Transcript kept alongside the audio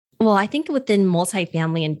Well, I think within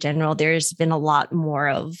multifamily in general, there's been a lot more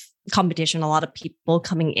of competition, a lot of people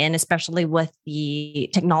coming in, especially with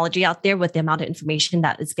the technology out there, with the amount of information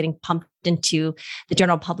that is getting pumped into the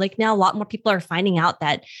general public now. A lot more people are finding out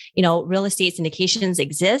that, real estate syndications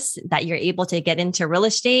exist, that you're able to get into real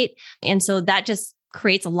estate. And so that just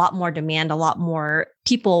creates a lot more demand, a lot more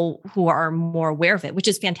people who are more aware of it, which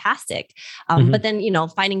is fantastic. But then,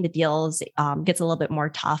 finding the deals gets a little bit more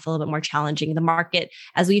tough, a little bit more challenging. The market,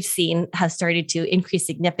 as we've seen, has started to increase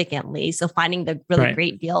significantly. So finding the really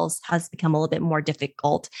great deals has become a little bit more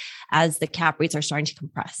difficult as the cap rates are starting to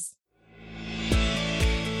compress.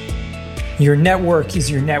 Your network is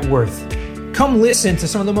your net worth. Come listen to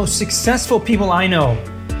some of the most successful people I know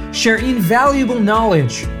share invaluable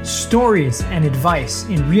knowledge, stories, and advice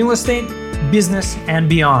in real estate, business, and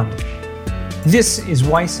beyond. This is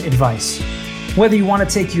Weiss Advice. Whether you want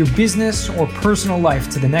to take your business or personal life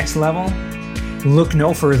to the next level, look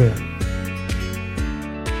no further.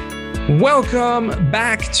 Welcome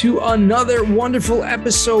back to another wonderful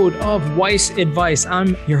episode of Weiss Advice.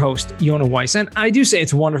 I'm your host, Yona Weiss, and I do say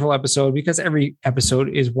it's a wonderful episode because every episode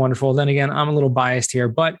is wonderful. Then again, I'm a little biased here,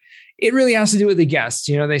 but it really has to do with the guests.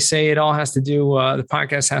 They say it all has to do, the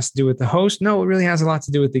podcast has to do with the host. No, it really has a lot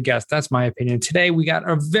to do with the guest. That's my opinion. Today, we got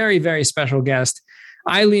a very, very special guest,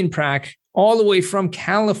 Aileen Prak, all the way from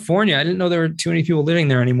California. I didn't know there were too many people living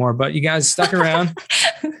there anymore, but you guys stuck around.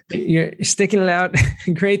 You're sticking it out.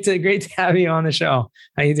 Great to have you on the show.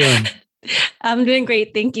 How you doing? I'm doing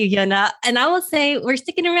great. Thank you, Yona. And I will say we're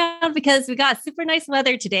sticking around because we got super nice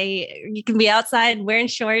weather today. You can be outside wearing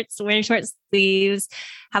short sleeves,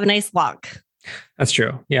 have a nice walk. That's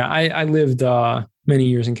true. Yeah, I lived many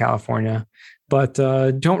years in California, but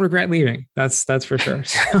don't regret leaving. That's for sure.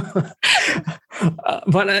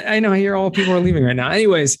 But I know here all people are leaving right now.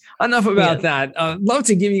 Anyways, enough about that. Love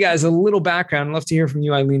to give you guys a little background. Love to hear from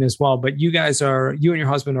you, Aileen, as well. But you and your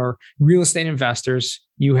husband are real estate investors.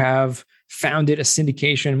 You have founded a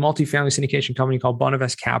multifamily syndication company called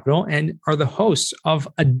Bonavest Capital, and are the hosts of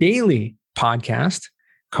a daily podcast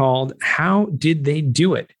called How Did They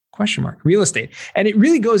Do It? ? Real estate. And it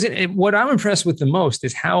really goes in. And what I'm impressed with the most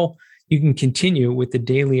is how you can continue with the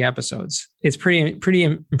daily episodes. It's pretty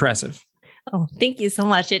impressive. Oh, thank you so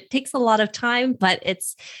much. It takes a lot of time, but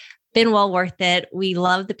it's been well worth it. We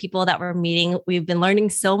love the people that we're meeting. We've been learning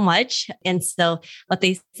so much. And so what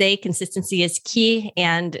they say, consistency is key.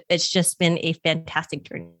 And it's just been a fantastic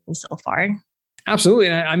journey so far. Absolutely.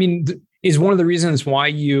 And I mean, is one of the reasons why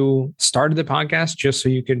you started the podcast, just so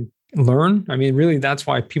you could learn? I mean, really, that's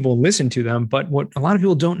why people listen to them. But what a lot of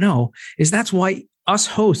people don't know is that's why us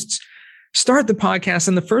hosts start the podcast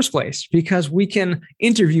in the first place, because we can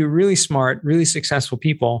interview really smart, really successful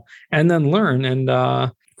people and then learn and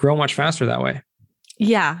grow much faster that way.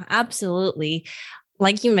 Yeah, absolutely.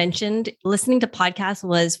 Like you mentioned, listening to podcasts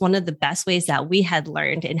was one of the best ways that we had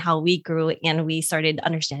learned and how we grew, and we started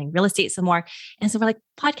understanding real estate some more. And so we're like,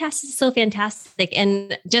 podcasts is so fantastic.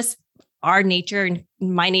 And just our nature and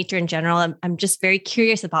my nature in general, I'm just very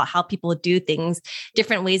curious about how people do things,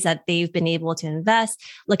 different ways that they've been able to invest,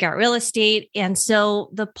 look at real estate. And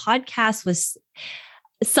so the podcast was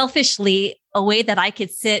selfishly a way that I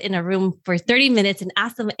could sit in a room for 30 minutes and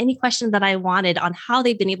ask them any question that I wanted on how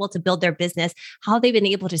they've been able to build their business, how they've been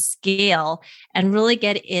able to scale, and really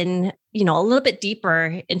get in, a little bit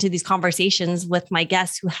deeper into these conversations with my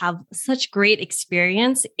guests who have such great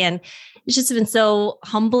experience. And it's just been so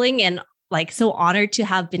humbling and so honored to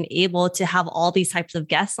have been able to have all these types of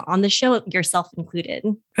guests on the show, yourself included.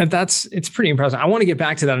 And it's pretty impressive. I want to get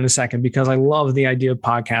back to that in a second, because I love the idea of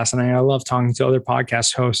podcasts, and I love talking to other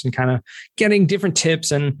podcast hosts and kind of getting different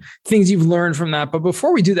tips and things you've learned from that. But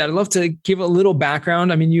before we do that, I'd love to give a little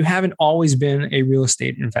background. I mean, you haven't always been a real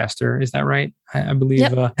estate investor. Is that right? I believe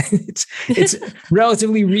yep. It's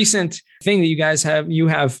relatively recent thing that you guys have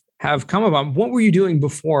come about. What were you doing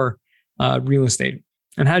before real estate?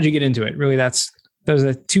 And how did you get into it? Really, that was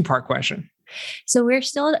a two-part question. So we're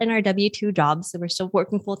still in our W-2 jobs. So we're still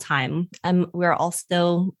working full time. We're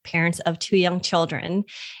also parents of 2 young children.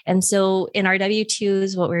 And so in our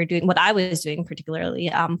W-2s, what I was doing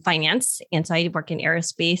particularly, finance. And so I work in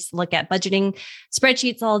aerospace, look at budgeting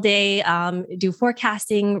spreadsheets all day, do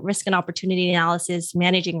forecasting, risk and opportunity analysis,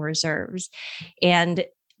 managing reserves. And,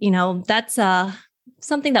 that's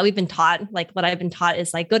something that we've been taught. What I've been taught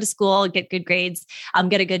is go to school, get good grades,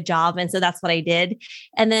 get a good job. And so that's what I did.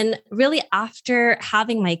 And then really after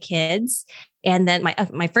having my kids, and then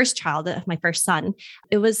my first child, my first son,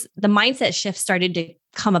 it was the mindset shift started to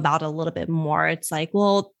come about a little bit more. It's like,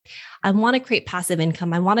 well, I want to create passive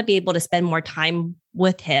income. I want to be able to spend more time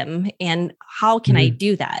with him. And how can I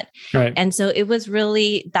do that? Right. And so it was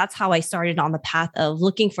really, that's how I started on the path of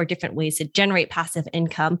looking for different ways to generate passive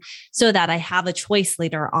income so that I have a choice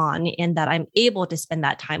later on and that I'm able to spend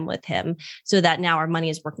that time with him so that now our money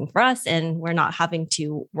is working for us and we're not having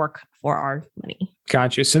to work for our money.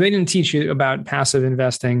 Gotcha. So they didn't teach you about passive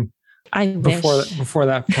investing before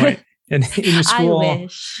that point. In your school, I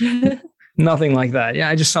wish. Nothing like that. Yeah,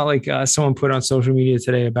 I just saw like someone put on social media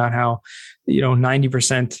today about how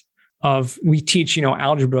 90% of we teach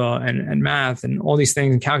algebra and math and all these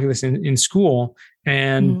things and calculus in school,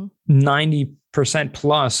 and 90%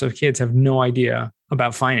 plus of kids have no idea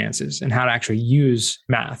about finances and how to actually use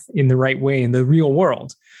math in the right way in the real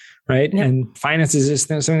world. Right. Yep. And finances is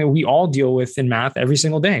something that we all deal with in math every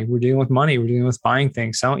single day. We're dealing with money. We're dealing with buying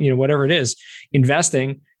things, selling, whatever it is,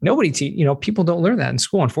 investing. People don't learn that in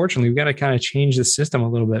school. Unfortunately, we've got to kind of change the system a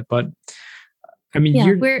little bit. But I mean,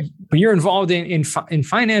 you're involved in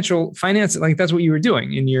finance. Like that's what you were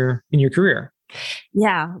doing in your career.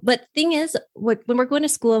 Yeah. But the thing is, when we're going to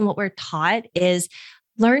school and what we're taught is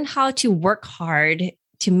learn how to work hard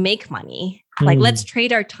to make money. Like, let's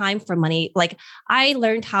trade our time for money. Like I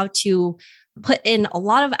learned how to put in a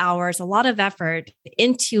lot of hours, a lot of effort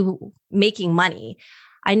into making money.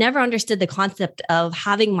 I never understood the concept of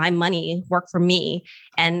having my money work for me.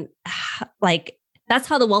 And like, that's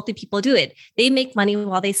how the wealthy people do it. They make money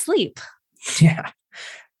while they sleep. Yeah.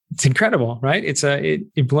 It's incredible, right?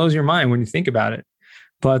 It blows your mind when you think about it.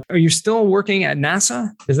 But are you still working at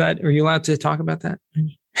NASA? Are you allowed to talk about that?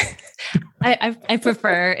 I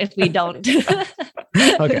prefer if we don't.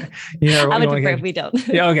 Okay. I would prefer if we don't.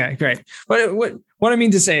 Yeah. Okay. Great. But what I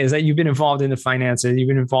mean to say is that you've been involved in the finances, you've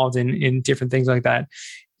been involved in different things like that.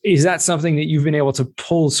 Is that something that you've been able to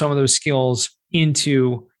pull some of those skills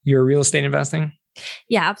into your real estate investing?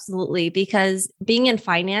 Yeah, absolutely. Because being in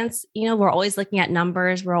finance, we're always looking at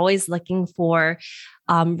numbers. We're always looking for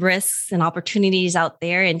risks and opportunities out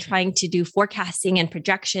there and trying to do forecasting and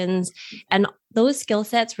projections. And those skill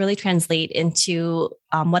sets really translate into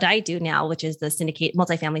what I do now, which is the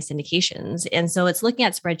multifamily syndications. And so it's looking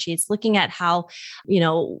at spreadsheets, looking at how,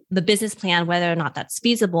 the business plan, whether or not that's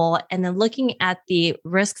feasible, and then looking at the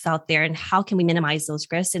risks out there and how can we minimize those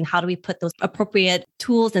risks and how do we put those appropriate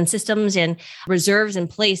tools and systems and reserves in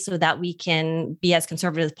place so that we can be as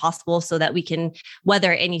conservative as possible so that we can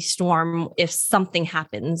weather any storm if something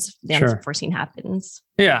happens, the unforeseen happens.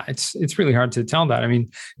 Yeah, it's really hard to tell that. I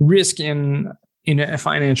mean, risk in a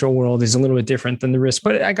financial world is a little bit different than the risk,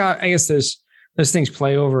 but I guess those things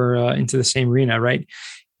play over into the same arena, right?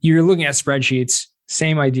 You're looking at spreadsheets,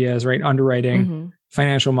 same ideas, right? Underwriting,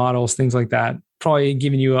 financial models, things like that, probably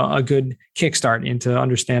giving you a good kickstart into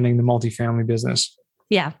understanding the multifamily business.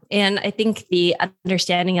 Yeah. And I think the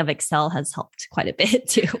understanding of Excel has helped quite a bit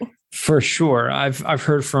too. For sure. I've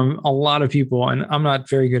heard from a lot of people, and I'm not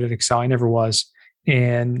very good at Excel. I never was.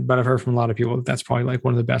 But I've heard from a lot of people that that's probably like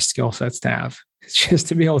one of the best skill sets to have. It's just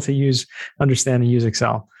to be able to understand and use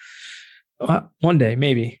Excel. One day,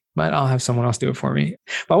 maybe, but I'll have someone else do it for me.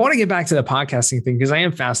 But I want to get back to the podcasting thing because I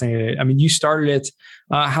am fascinated. I mean, you started it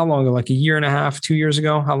how long ago? Like a year and a half, 2 years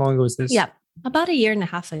ago? How long ago was this? Yeah, about a year and a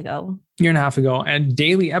half ago. And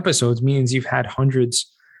daily episodes means you've had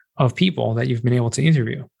hundreds of people that you've been able to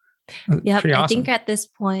interview. Yeah, awesome. I think at this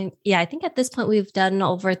point we've done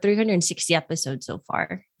over 360 episodes so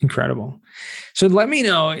far. Incredible. So let me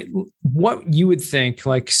know what you would think,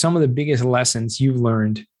 like some of the biggest lessons you've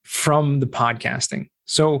learned from the podcasting.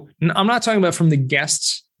 So I'm not talking about from the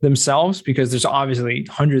guests themselves, because there's obviously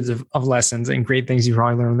hundreds of lessons and great things you've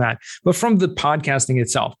probably learned that, but from the podcasting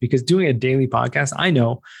itself, because doing a daily podcast, I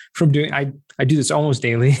know from I do this almost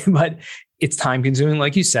daily, but it's time consuming,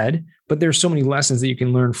 like you said, but there's so many lessons that you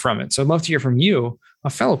can learn from it. So I'd love to hear from you, a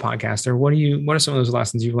fellow podcaster. What are some of those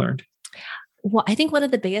lessons you've learned? Well, I think one of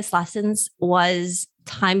the biggest lessons was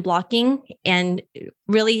time blocking and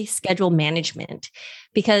really schedule management,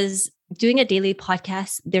 because doing a daily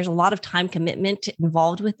podcast, there's a lot of time commitment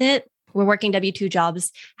involved with it. We're working W-2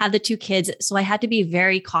 jobs, have the 2 kids. So I had to be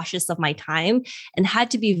very cautious of my time and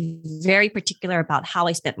had to be very particular about how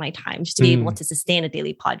I spent my time just to be able to sustain a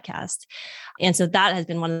daily podcast. And so that has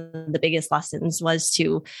been one of the biggest lessons, was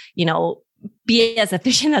to, be as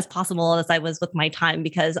efficient as possible as I was with my time,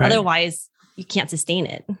 because otherwise you can't sustain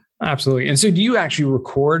it. Absolutely. And so do you actually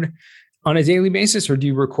record on a daily basis, or do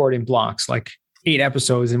you record in blocks, like 8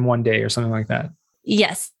 episodes in one day or something like that?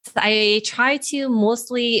 Yes, I try to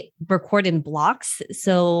mostly record in blocks.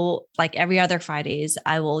 So, like every other Fridays,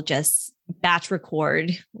 I will just batch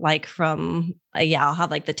record, like from, I'll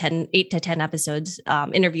have like the 8 to 10 episodes,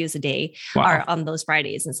 interviews a day are Wow. on those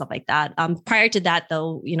Fridays and stuff like that. Prior to that,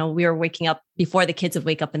 though, we were waking up before the kids would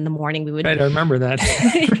wake up in the morning. We would. Right, I remember that.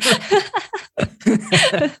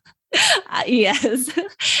 Yes,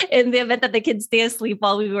 in the event that the kids stay asleep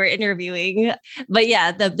while we were interviewing. But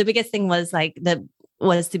yeah, the biggest thing was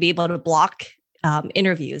was to be able to block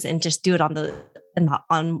interviews and just do it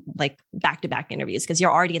on like back-to-back interviews, because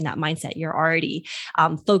you're already in that mindset. You're already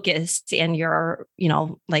focused, and you're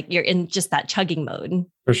you're in just that chugging mode.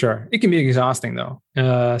 For sure. It can be exhausting though,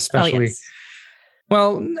 especially. Oh, yes.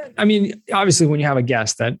 Well, I mean, obviously when you have a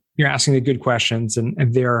guest that you're asking the good questions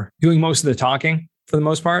and they're doing most of the talking for the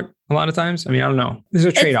most part, a lot of times. I mean, I don't know. There's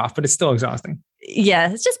a trade-off, but it's still exhausting. Yeah.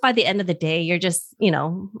 It's just by the end of the day, you're just,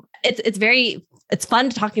 it's fun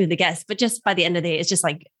talking to the guests, but just by the end of the day, it's just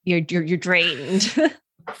like you're drained.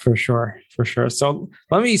 For sure. So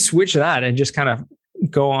let me switch that and just kind of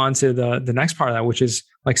go on to the next part of that, which is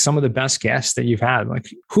like some of the best guests that you've had. Like,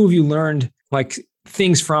 who have you learned like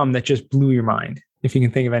things from that just blew your mind? If you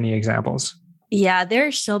can think of any examples. Yeah, there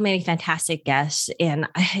are so many fantastic guests. And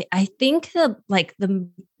I think the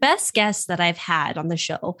best guests that I've had on the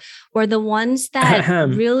show were the ones that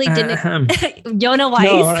really didn't. Yona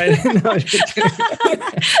Weiss. No,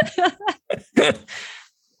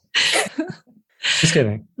 just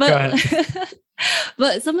kidding. Go ahead.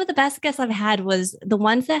 But some of the best guests I've had was the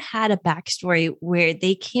ones that had a backstory where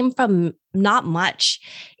they came from not much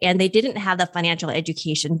and they didn't have the financial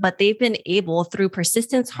education, but they've been able, through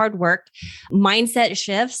persistence, hard work, mindset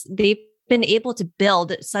shifts, they've been able to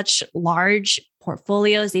build such large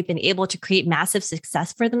portfolios. They've been able to create massive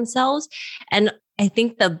success for themselves. And I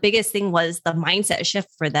think the biggest thing was the mindset shift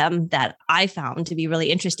for them that I found to be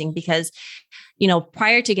really interesting, because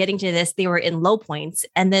prior to getting to this, they were in low points.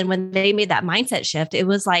 And then when they made that mindset shift, it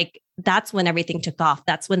was like, that's when everything took off.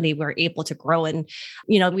 That's when they were able to grow. And,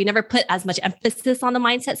 we never put as much emphasis on the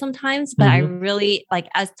mindset sometimes, but I really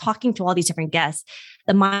as talking to all these different guests,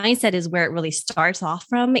 the mindset is where it really starts off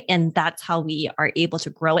from. And that's how we are able to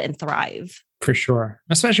grow and thrive. For sure.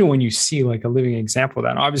 Especially when you see like a living example of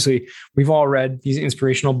that. Obviously, we've all read these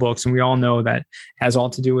inspirational books and we all know that has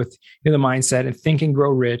all to do with the mindset and Think and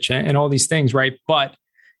Grow Rich and all these things, right? But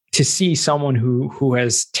to see someone who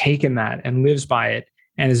has taken that and lives by it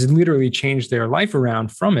and has literally changed their life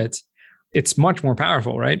around from it, it's much more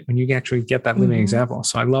powerful, right? When you actually get that living example.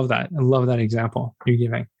 So I love that. I love that example you're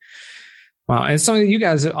giving. Wow. And it's something that you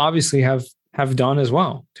guys obviously have done as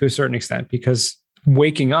well to a certain extent, because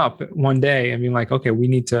waking up one day and being like, okay, we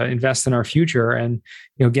need to invest in our future and,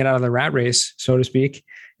 get out of the rat race, so to speak,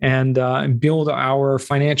 and build our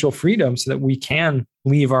financial freedom so that we can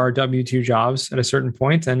leave our W-2 jobs at a certain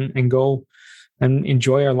point and go and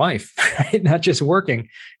enjoy our life, right? Not just working,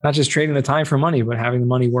 not just trading the time for money, but having the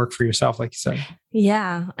money work for yourself, like you said.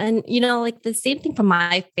 Yeah. And, the same thing for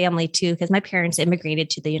my family too, because my parents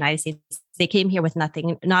immigrated to the United States. They came here with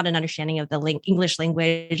nothing, not an understanding of the English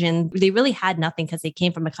language. And they really had nothing because they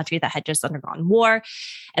came from a country that had just undergone war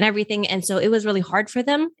and everything. And so it was really hard for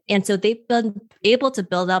them. And so they've been able to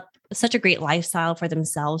build up such a great lifestyle for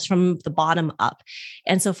themselves from the bottom up.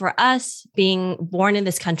 And so for us being born in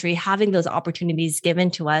this country, having those opportunities given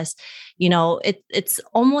to us, it's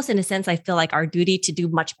almost in a sense, I feel like our duty to do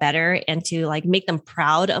much better and to make them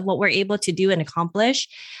proud of what we're able to do and accomplish,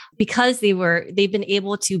 because they've been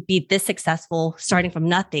able to be this successful starting from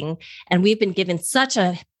nothing. And we've been given such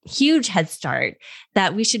a huge head start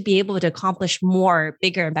that we should be able to accomplish more,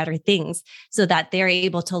 bigger and better things, so that they're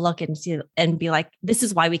able to look and be like, this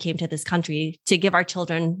is why we came to this country, to give our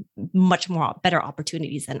children much more better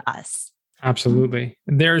opportunities than us. Absolutely.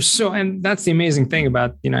 And that's the amazing thing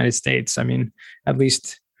about the United States. I mean, at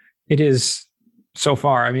least it is so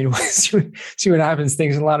far. I mean, we'll see what happens.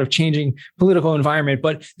 Things, a lot of changing political environment,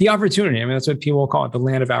 but the opportunity, I mean, that's what people call it, the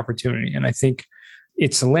land of opportunity. And I think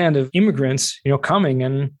it's a land of immigrants, coming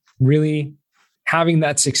and really having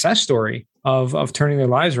that success story of turning their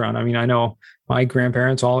lives around. I mean, I know my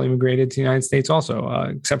grandparents all immigrated to the United States also,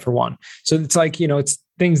 except for one. So it's like, it's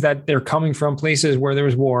things that they're coming from places where there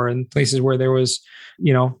was war and places where there was,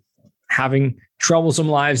 having troublesome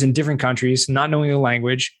lives in different countries, not knowing the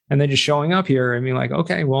language, and then just showing up here and being like,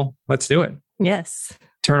 okay, well, let's do it. Yes.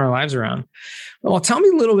 Turn our lives around. Well, tell me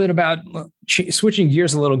a little bit about switching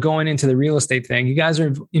gears a little, going into the real estate thing. You guys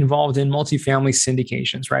are involved in multifamily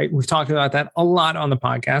syndications, right? We've talked about that a lot on the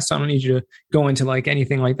podcast, so I don't need you to go into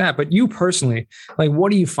anything like that. But you personally,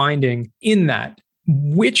 what are you finding in that?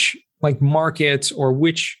 Which markets or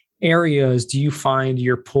which areas do you find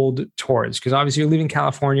you're pulled towards? Because obviously you're leaving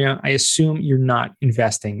California. I assume you're not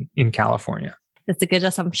investing in California. That's a good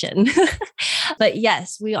assumption. But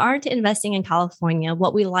yes, we aren't investing in California.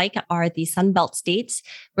 What we like are the Sunbelt states.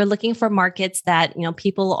 We're looking for markets that,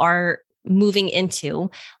 people are moving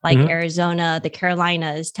into, like Arizona, the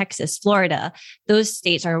Carolinas, Texas, Florida. Those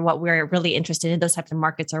states are what we're really interested in. Those types of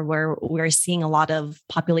markets are where we're seeing a lot of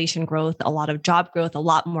population growth, a lot of job growth, a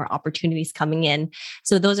lot more opportunities coming in.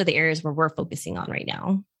 So those are the areas where we're focusing on right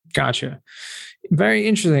now. Gotcha. Very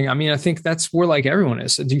interesting. I mean, I think that's where like everyone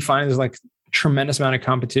is. Do you find there's like tremendous amount of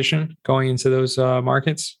competition going into those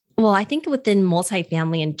markets? Well, I think within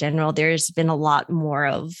multifamily in general, there's been a lot more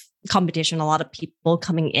of competition, a lot of people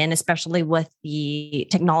coming in, especially with the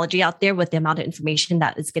technology out there, with the amount of information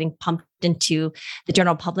that is getting pumped into the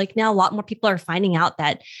general public now. A lot more people are finding out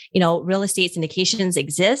that, real estate syndications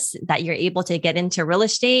exist, that you're able to get into real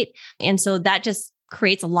estate. And so that just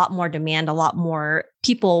creates a lot more demand, a lot more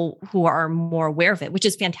people who are more aware of it, which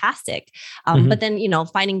is fantastic. But then,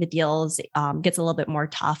 finding the deals gets a little bit more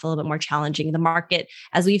tough, a little bit more challenging. The market,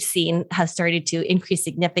 as we've seen, has started to increase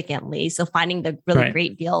significantly. So finding the really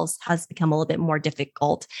great deals has become a little bit more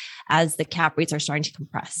difficult as the cap rates are starting to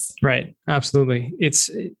compress. Right. Absolutely. It's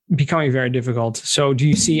becoming very difficult. So do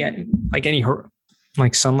you see like any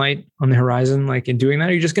like sunlight on the horizon, like in doing that?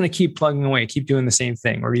 Or are you just going to keep plugging away, keep doing the same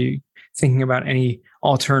thing? Or are you thinking about any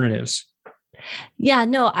alternatives? Yeah,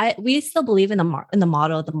 no, we still believe in the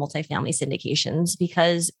model of the multifamily syndications,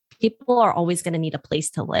 because people are always going to need a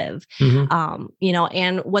place to live.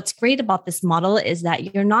 And what's great about this model is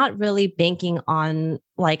that you're not really banking on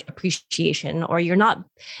like appreciation, or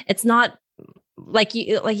it's not like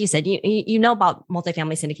you said, you know about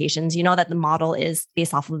multifamily syndications, that the model is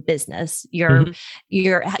based off of a business. You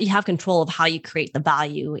have control of how you create the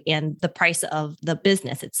value and the price of the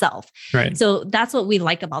business itself. Right. So that's what we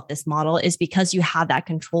like about this model, is because you have that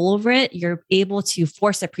control over it. You're able to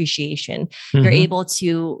force appreciation. You're able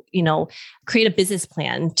to, create a business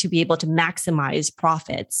plan to be able to maximize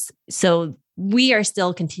profits. So we are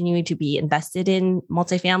still continuing to be invested in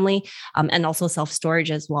multifamily, and also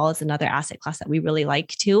self-storage as well as another asset class that we really like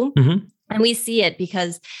too. And we see it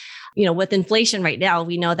because, with inflation right now,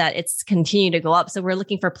 we know that it's continued to go up. So we're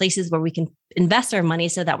looking for places where we can invest our money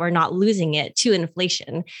so that we're not losing it to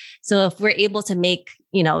inflation. So if we're able to make,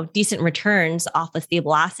 decent returns off a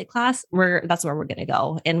stable asset class, that's where we're going to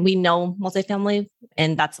go. And we know multifamily,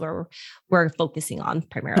 and that's where we're focusing on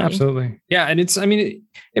primarily. Absolutely. Yeah. And it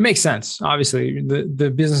makes sense. Obviously,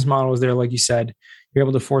 the business model is there. Like you said, you're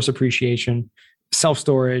able to force appreciation.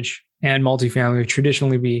 Self-storage and multifamily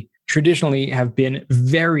traditionally have been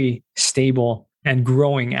very stable and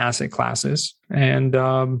growing asset classes. And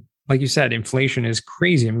like you said, inflation is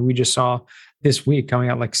crazy. I mean, we just saw this week coming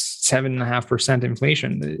out like 7.5%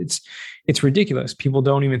 inflation. It's ridiculous. People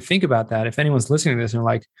don't even think about that. If anyone's listening to this and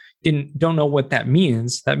like don't know what that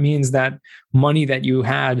means that money that you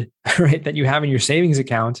had, right, that you have in your savings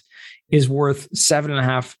account is worth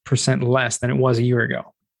 7.5% less than it was a year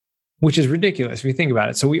ago, which is ridiculous if you think about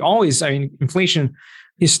it. So inflation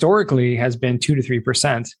historically has been 2 to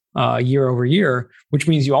 3% year over year, which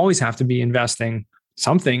means you always have to be investing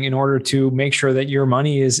something in order to make sure that your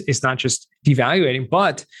money is not just devaluating.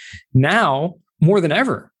 But now more than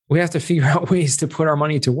ever, we have to figure out ways to put our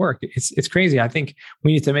money to work. It's crazy. I think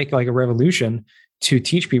we need to make like a revolution to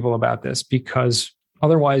teach people about this, because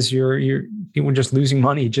otherwise you're just losing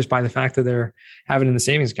money just by the fact that they're having it in the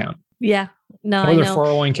savings account. Yeah. No, or their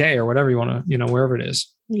 401k or whatever you want to, wherever it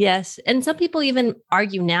is. Yes. And some people even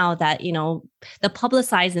argue now that, the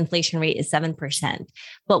publicized inflation rate is 7%,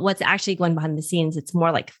 but what's actually going behind the scenes, it's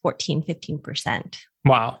more like 14, 15%.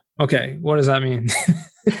 Wow. Okay. What does that mean?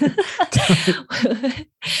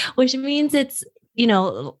 Which means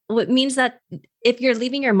what means that if you're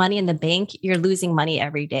leaving your money in the bank, you're losing money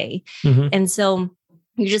every day. And so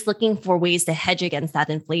you're just looking for ways to hedge against that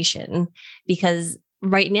inflation, because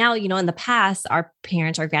right now, in the past, our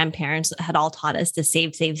parents, our grandparents had all taught us to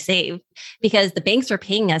save, because the banks were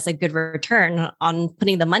paying us a good return on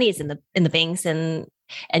putting the monies in the banks, and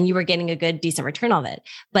you were getting a good, decent return on it.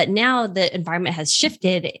 But now the environment has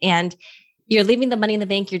shifted, and you're leaving the money in the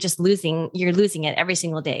bank. You're losing it every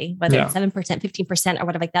single day, whether it's 7%, 15% or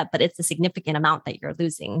whatever like that, but it's a significant amount that you're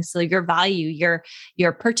losing. So your value,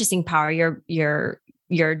 your purchasing power,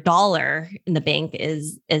 your dollar in the bank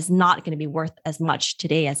is not going to be worth as much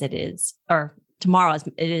today as it is, or tomorrow as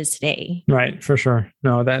it is today. Right. For sure.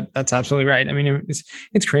 No, that's absolutely right. I mean,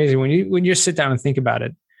 it's crazy when you sit down and think about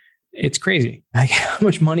it. It's crazy like how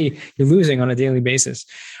much money you're losing on a daily basis.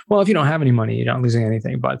 Well, if you don't have any money, you're not losing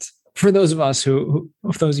anything, but for those of us for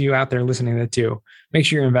those of you out there listening that do, make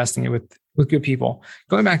sure you're investing it with good people.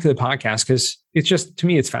 Going back to the podcast, because it's just, to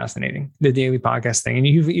me, it's fascinating, the daily podcast thing. And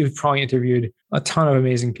you've probably interviewed a ton of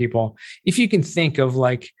amazing people. If you can think of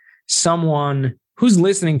like someone who's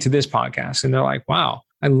listening to this podcast and they're like, wow,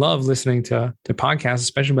 I love listening to podcasts,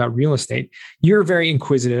 especially about real estate. You're very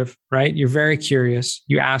inquisitive, right? You're very curious.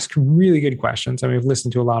 You ask really good questions. I mean, I've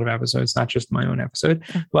listened to a lot of episodes, not just my own episode,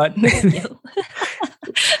 but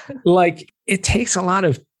like it takes a lot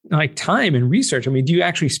of like time and research. I mean, do you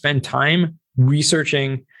actually spend time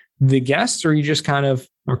researching the guests, or you just kind of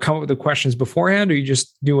or come up with the questions beforehand, or you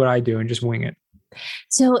just do what I do and just wing it?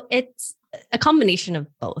 So it's a combination of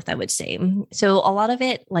both, I would say. So a lot of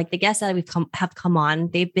it, like the guests that have come on,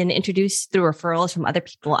 they've been introduced through referrals from other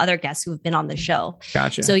people, other guests who've been on the show.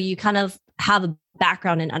 Gotcha. So you kind of have a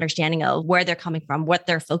background and understanding of where they're coming from, what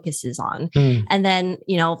their focus is on. And then,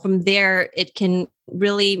 from there, it can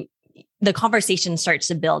really, the conversation starts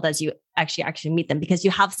to build as you actually meet them, because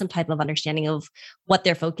you have some type of understanding of what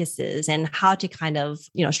their focus is and how to kind of,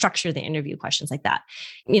 structure the interview questions like that.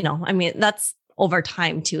 I mean, that's over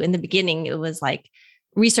time too. In the beginning, it was like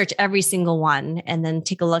research every single one and then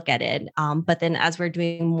take a look at it. But then as we're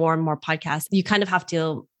doing more and more podcasts, you kind of have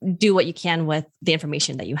to do what you can with the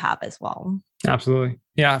information that you have as well. Absolutely.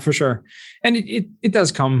 Yeah, for sure. And it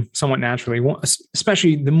does come somewhat naturally,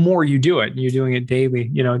 especially the more you do it, you're doing it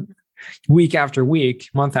daily, week after week,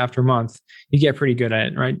 month after month, you get pretty good at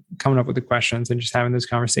it, right? Coming up with the questions and just having those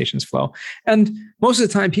conversations flow. And most of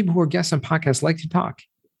the time, people who are guests on podcasts like to talk.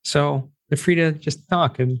 So they're free to just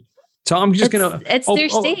talk. And so I'm just it's their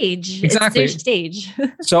stage. Exactly. It's their stage.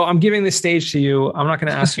 So I'm giving the stage to you. I'm not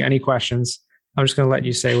going to ask you any questions. I'm just going to let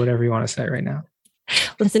you say whatever you want to say right now.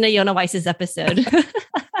 Listen to Yona Weiss's episode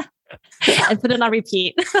and put it on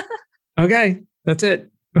repeat. Okay. That's it.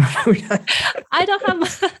 I don't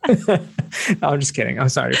have. I'm just kidding. I'm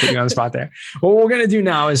sorry to put you on the spot there. What we're going to do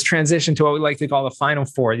now is transition to what we like to call the final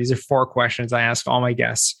four. These are 4 questions I ask all my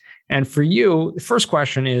guests. And for you, the first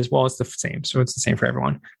question is, well, it's the same. So it's the same for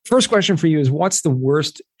everyone. First question for you is, what's the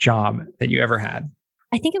worst job that you ever had?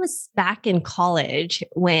 I think it was back in college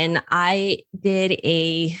when I did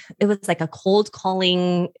it was like a cold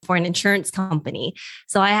calling for an insurance company.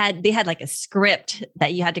 So they had like a script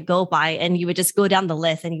that you had to go by, and you would just go down the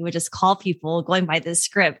list and you would just call people going by this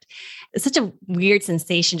script. It's such a weird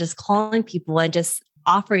sensation, just calling people and just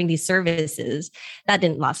offering these services. That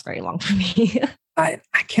didn't last very long for me. I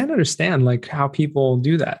can't understand like how people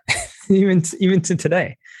do that, even to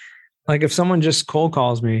today. Like if someone just cold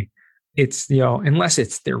calls me, it's,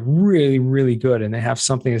 unless they're really, really good and they have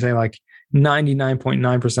something to say like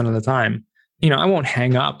 99.9% of the time, I won't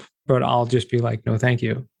hang up, but I'll just be like, no, thank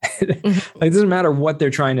you. Like, it doesn't matter what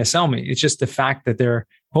they're trying to sell me. It's just the fact that they're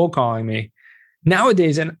cold calling me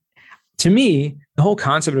nowadays. And to me, the whole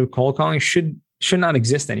concept of cold calling should not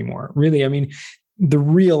exist anymore. Really. I mean, the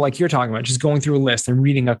real, like you're talking about, just going through a list and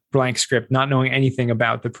reading a blank script, not knowing anything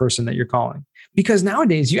about the person that you're calling. Because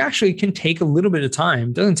nowadays you actually can take a little bit of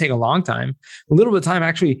time, doesn't take a long time, a little bit of time,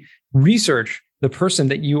 actually research the person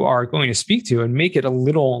that you are going to speak to and make it a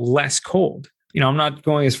little less cold. I'm not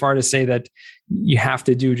going as far to say that you have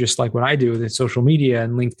to do just like what I do with social media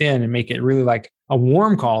and LinkedIn and make it really like a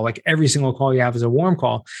warm call, like every single call you have is a warm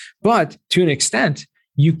call. But to an extent,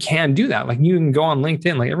 you can do that. Like you can go on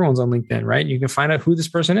LinkedIn, like everyone's on LinkedIn, right? You can find out who this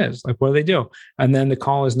person is, like what do they do? And then the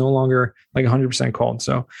call is no longer like 100% cold.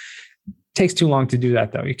 So it takes too long to do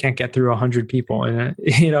that though. You can't get through 100 people. And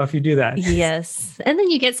if you do that. Yes. And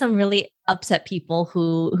then you get some really upset people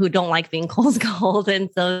who don't like being cold. And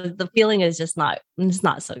so the feeling is just not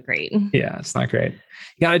so great. Yeah, it's not great.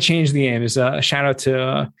 You got to change the game. There's a shout out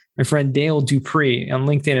to my friend Dale Dupree on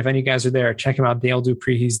LinkedIn. If any of you guys are there, check him out. Dale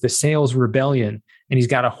Dupree. He's the Sales Rebellion. And he's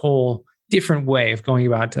got a whole different way of going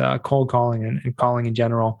about cold calling and calling in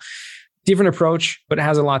general. Different approach, but it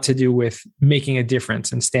has a lot to do with making a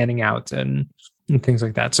difference and standing out and things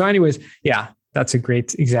like that. So anyways, yeah, that's a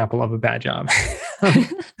great example of a bad job.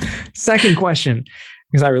 Second question,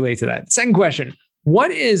 because I relate to that. Second question,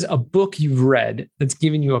 what is a book you've read that's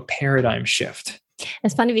given you a paradigm shift?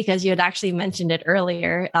 It's funny because you had actually mentioned it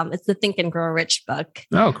earlier. It's the Think and Grow Rich book.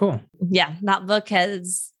 Oh, cool. Yeah, that book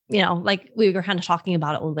has... like we were kind of talking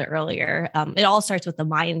about it a little bit earlier, it all starts with the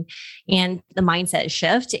mind and the mindset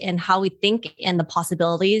shift and how we think and the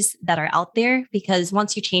possibilities that are out there. Because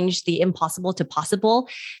once you change the impossible to possible,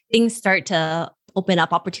 things start to open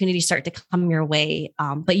up, opportunities start to come your way.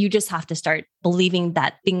 But you just have to start believing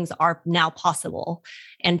that things are now possible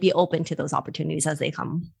and be open to those opportunities as they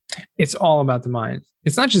come. It's all about the mind.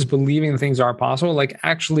 It's not just believing things are possible, like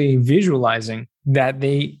actually visualizing that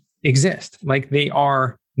they exist, like they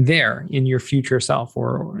are there in your future self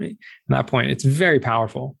or at that point. It's very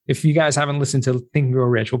powerful. If you guys haven't listened to Think and Grow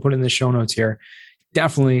Rich, we'll put it in the show notes here.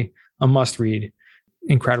 Definitely a must read.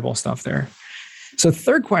 Incredible stuff there. So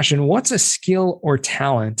third question, what's a skill or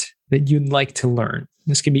talent that you'd like to learn?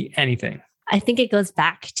 This could be anything. I think it goes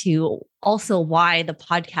back to also why the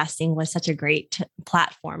podcasting was such a great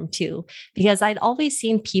platform too, because I'd always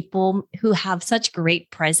seen people who have such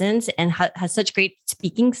great presence and has such great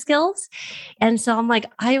speaking skills. And so I'm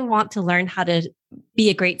like, I want to learn how to be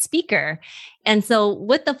a great speaker. And so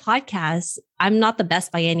with the podcast, I'm not the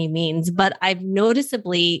best by any means, but I've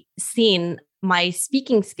noticeably seen my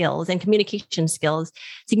speaking skills and communication skills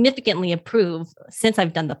significantly improve since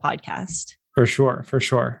I've done the podcast. For sure. For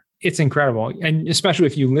sure. It's incredible. And especially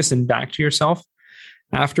if you listen back to yourself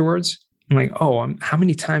afterwards, I'm like, oh, how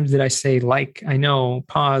many times did I say like, I know,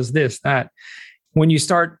 pause, this, that? When you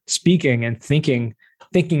start speaking and thinking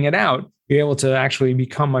it out, you're able to actually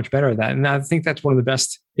become much better at that. And I think that's one of the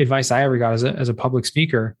best advice I ever got as a public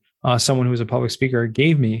speaker. Someone who was a public speaker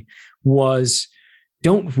gave me was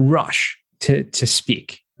don't rush to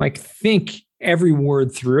speak. Like think every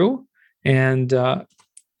word through and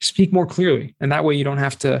speak more clearly. And that way you don't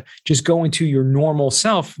have to just go into your normal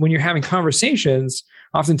self. When you're having conversations,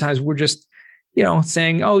 oftentimes we're just,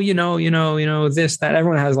 saying, oh, this, that.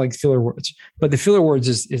 Everyone has like filler words, but the filler words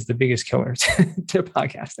is the biggest killer to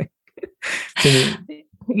podcasting. To me.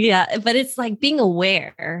 Yeah, but it's like being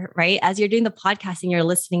aware, right? As you're doing the podcasting, you're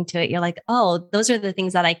listening to it. You're like, oh, those are the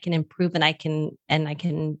things that I can improve and I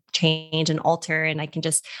can change and alter, and I can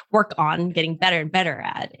just work on getting better and better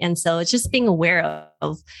at. And so it's just being aware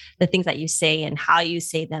of the things that you say and how you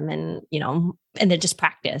say them, and and then just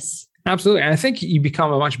practice. Absolutely, and I think you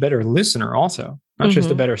become a much better listener, also, not just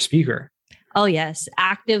a better speaker. Oh yes,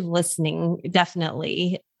 active listening,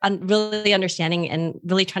 definitely. Really understanding and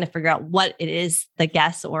really trying to figure out what it is the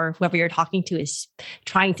guest or whoever you're talking to is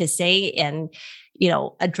trying to say, and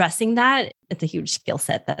addressing that. It's a huge skill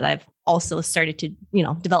set that I've also started to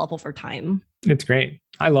develop over time. It's great.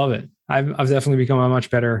 I love it. I've definitely become a much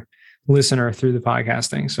better listener through the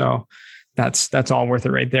podcasting. So that's all worth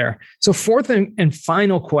it right there. So fourth and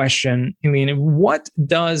final question, Aileen, what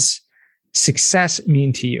does success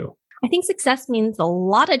mean to you? I think success means a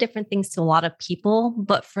lot of different things to a lot of people.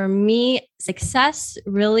 But for me, success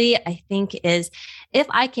really, I think, is if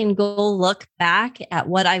I can go look back at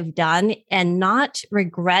what I've done and not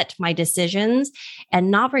regret my decisions and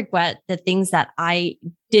not regret the things that I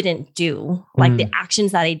didn't do, like the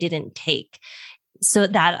actions that I didn't take, so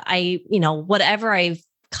that I, whatever I've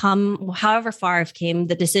come, however far I've came,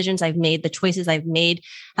 the decisions I've made, the choices I've made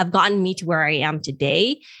have gotten me to where I am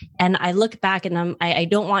today. And I look back and I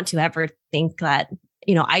don't want to ever think that,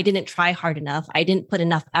 I didn't try hard enough. I didn't put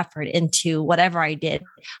enough effort into whatever I did.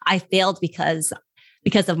 I failed because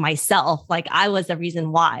of myself. Like I was the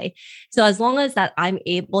reason why. So as long as that I'm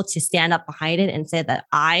able to stand up behind it and say that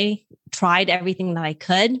I tried everything that I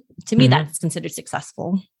could, to me, that's considered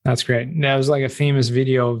successful. That's great. That was like a famous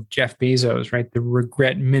video of Jeff Bezos, right? The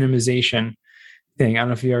regret minimization thing. I don't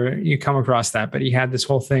know if you come across that, but he had this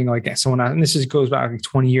whole thing, like someone, and this goes back like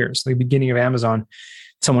 20 years, like the beginning of Amazon.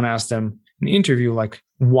 Someone asked him in an interview, like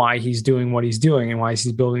why he's doing what he's doing and why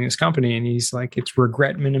he's building this company. And he's like, it's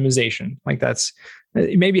regret minimization. Like that's,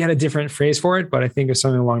 maybe he had a different phrase for it, but I think it's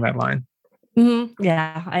something along that line. Mm-hmm.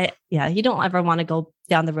 Yeah. You don't ever want to go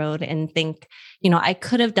down the road and think, I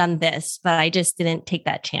could have done this, but I just didn't take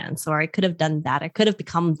that chance, or I could have done that. I could have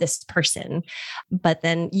become this person, but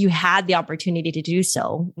then you had the opportunity to do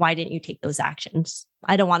so. Why didn't you take those actions?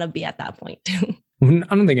 I don't want to be at that point. I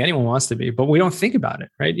don't think anyone wants to be, but we don't think about it,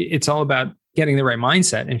 right? It's all about getting the right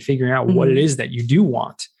mindset and figuring out what it is that you do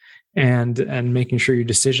want, and making sure your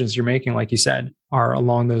decisions you're making, like you said, are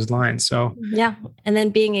along those lines. So yeah. And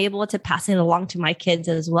then being able to pass it along to my kids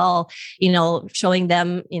as well, showing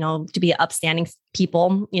them, to be upstanding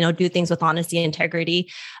people, do things with honesty and integrity,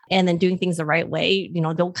 and then doing things the right way,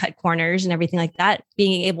 don't cut corners and everything like that.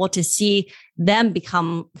 Being able to see them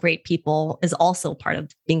become great people is also part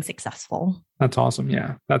of being successful. That's awesome.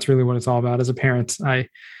 Yeah. That's really what it's all about. As a parent, I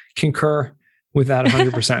concur with that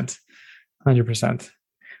 100%. 100%.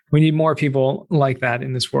 We need more people like that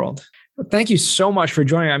in this world. Thank you so much for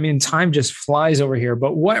joining. I mean, time just flies over here,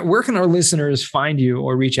 but where can our listeners find you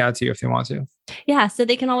or reach out to you if they want to? Yeah, so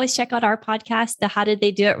they can always check out our podcast, the How Did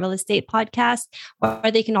They Do It Real Estate podcast,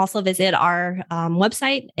 or they can also visit our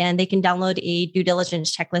website, and they can download a due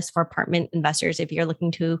diligence checklist for apartment investors if you're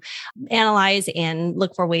looking to analyze and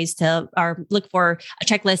look for ways to, or look for a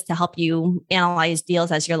checklist to help you analyze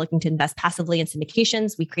deals as you're looking to invest passively in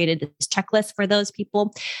syndications. We created this checklist for those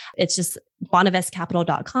people. It's just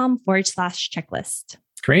bonavestcapital.com/checklist.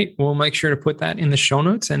 Great. We'll make sure to put that in the show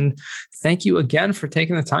notes. And thank you again for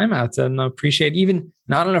taking the time out, and I appreciate, even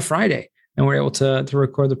not on a Friday, and we're able to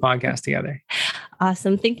record the podcast together.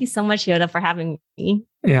 Awesome. Thank you so much, Yoda, for having me.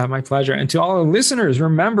 Yeah, my pleasure. And to all our listeners,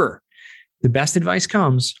 remember, the best advice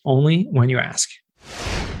comes only when you ask.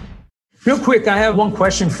 Real quick, I have one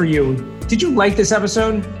question for you. Did you like this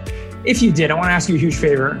episode? If you did, I want to ask you a huge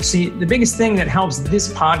favor. See, the biggest thing that helps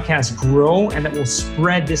this podcast grow and that will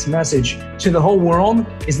spread this message to the whole world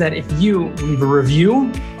is that if you leave a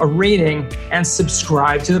review, a rating, and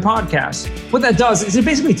subscribe to the podcast. What that does is it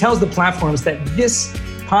basically tells the platforms that this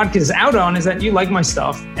podcast is out on is that you like my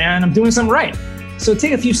stuff and I'm doing something right. So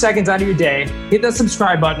take a few seconds out of your day, hit that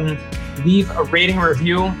subscribe button, leave a rating or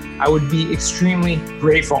review. I would be extremely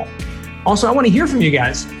grateful. Also, I want to hear from you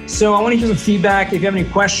guys. So I want to hear some feedback. If you have any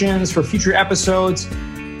questions for future episodes,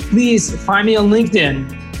 please find me on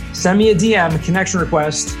LinkedIn. Send me a DM, a connection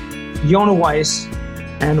request, Yona Weiss,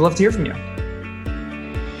 and I'd love to hear from you.